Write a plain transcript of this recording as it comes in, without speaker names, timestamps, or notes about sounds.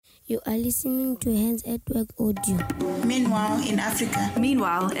You are listening to Hands at Work Audio. Meanwhile in Africa.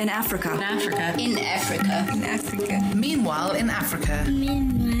 Meanwhile in Africa. In Africa. In Africa. In Africa. Meanwhile in Africa.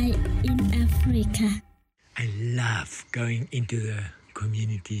 Meanwhile in Africa. I love going into the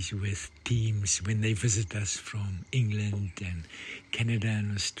communities with teams when they visit us from England and Canada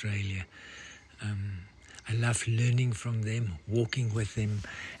and Australia. I love learning from them, walking with them,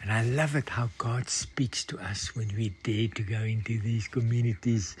 and I love it how God speaks to us when we dare to go into these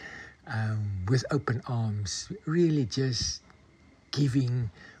communities with open arms, really just giving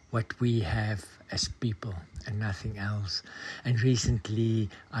what we have as people and nothing else. And recently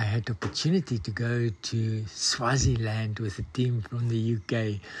I had the opportunity to go to Swaziland with a team from the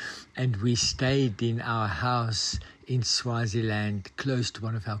UK, and we stayed in our house in Swaziland, close to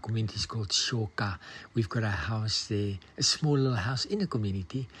one of our communities called Shoka. We've got a house there, a small little house in a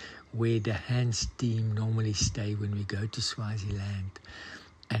community where the Hands team normally stay when we go to Swaziland.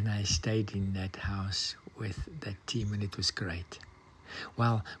 And I stayed in that house with that team, and it was great.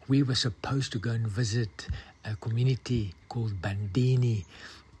 Well, we were supposed to go and visit a community called Bandini,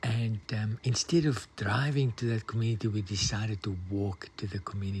 and instead of driving to that community, we decided to walk to the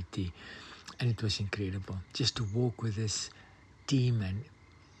community, and it was incredible just to walk with this team. And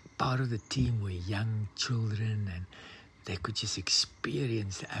part of the team were young children, and they could just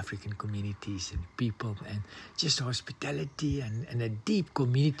experience the African communities and people, and just hospitality and a deep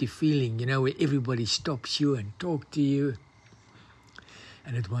community feeling, where everybody stops you and talks to you.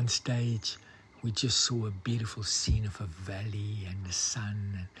 And at one stage, we just saw a beautiful scene of a valley and the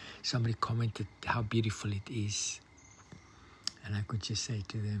sun. And somebody commented how beautiful it is. And I could just say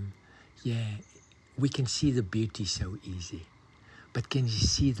to them, yeah, we can see the beauty so easy. But can you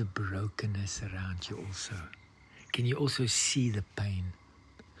see the brokenness around you also? Can you also see the pain?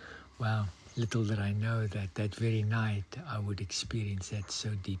 Well, little did I know that very night I would experience that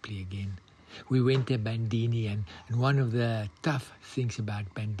so deeply again. We went to Bandini, and one of the tough things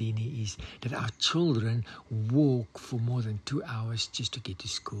about Bandini is that our children walk for more than 2 hours just to get to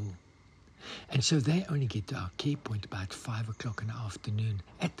school. And so they only get to our care point about 5 o'clock in the afternoon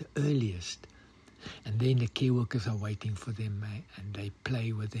at the earliest. And then the care workers are waiting for them, and they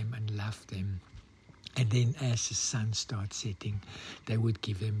play with them and love them. And then as the sun starts setting, they would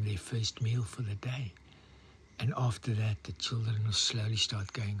give them their first meal for the day. And after that, the children will slowly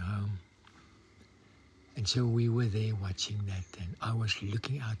start going home. And so we were there watching that, and I was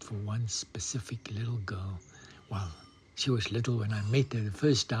looking out for one specific little girl. Well, she was little when I met her the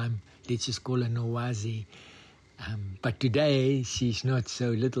first time. Let's just call her Nowazi. But today, she's not so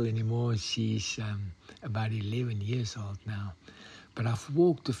little anymore. She's about 11 years old now. But I've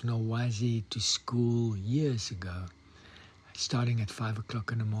walked with Nowazi to school years ago, starting at 5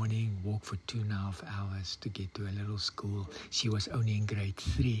 o'clock in the morning, walk for 2.5 hours to get to a little school. She was only in grade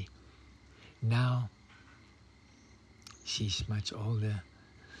 3. Now, she's much older,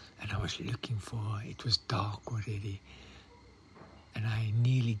 and I was looking for her. It was dark already, and I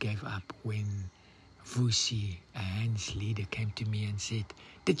nearly gave up when Vusi, a Hands leader, came to me and said,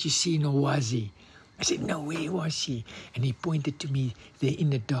 "Did you see Nowazi?" I said, "No, where was she?" And he pointed to me there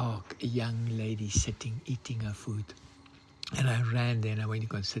in the dark, a young lady sitting, eating her food. And I ran there and I went to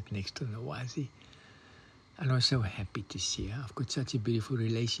go and sit next to Nowazi. And I was so happy to see her. I've got such a beautiful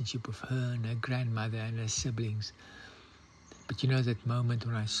relationship with her and her grandmother and her siblings. But that moment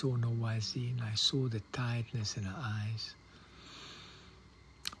when I saw Nowazi and I saw the tiredness in her eyes,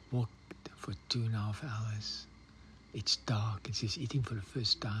 walked for 2.5 hours. It's dark and she's eating for the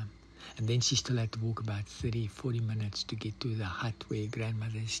first time. And then she still had to walk about 30, 40 minutes to get to the hut where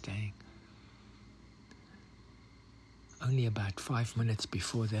grandmother is staying. Only about 5 minutes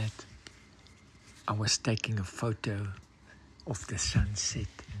before that, I was taking a photo of the sunset.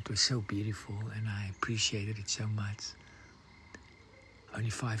 It was so beautiful and I appreciated it so much. Only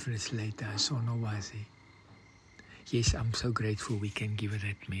 5 minutes later, I saw Nowazi. Yes, I'm so grateful we can give her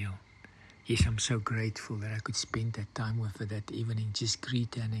that meal. Yes, I'm so grateful that I could spend that time with her that evening, just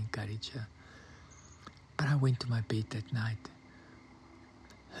greet her and encourage her. But I went to my bed that night,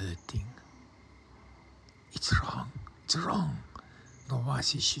 hurting. It's wrong. It's wrong.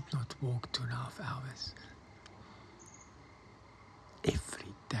 Nowazi should not walk 2.5 hours.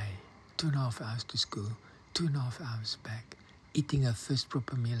 Every day, 2.5 hours to school, 2.5 hours back, eating her first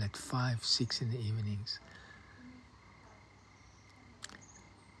proper meal at 5, 6 in the evenings.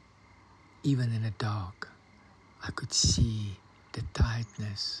 Even in the dark, I could see the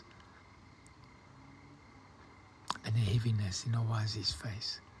tiredness and the heaviness in Nowazi's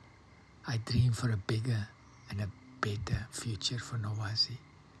face. I dream for a bigger and a better future for Nowazi.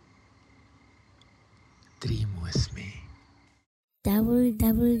 Dream with me.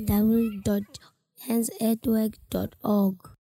 www.handsatwork.org.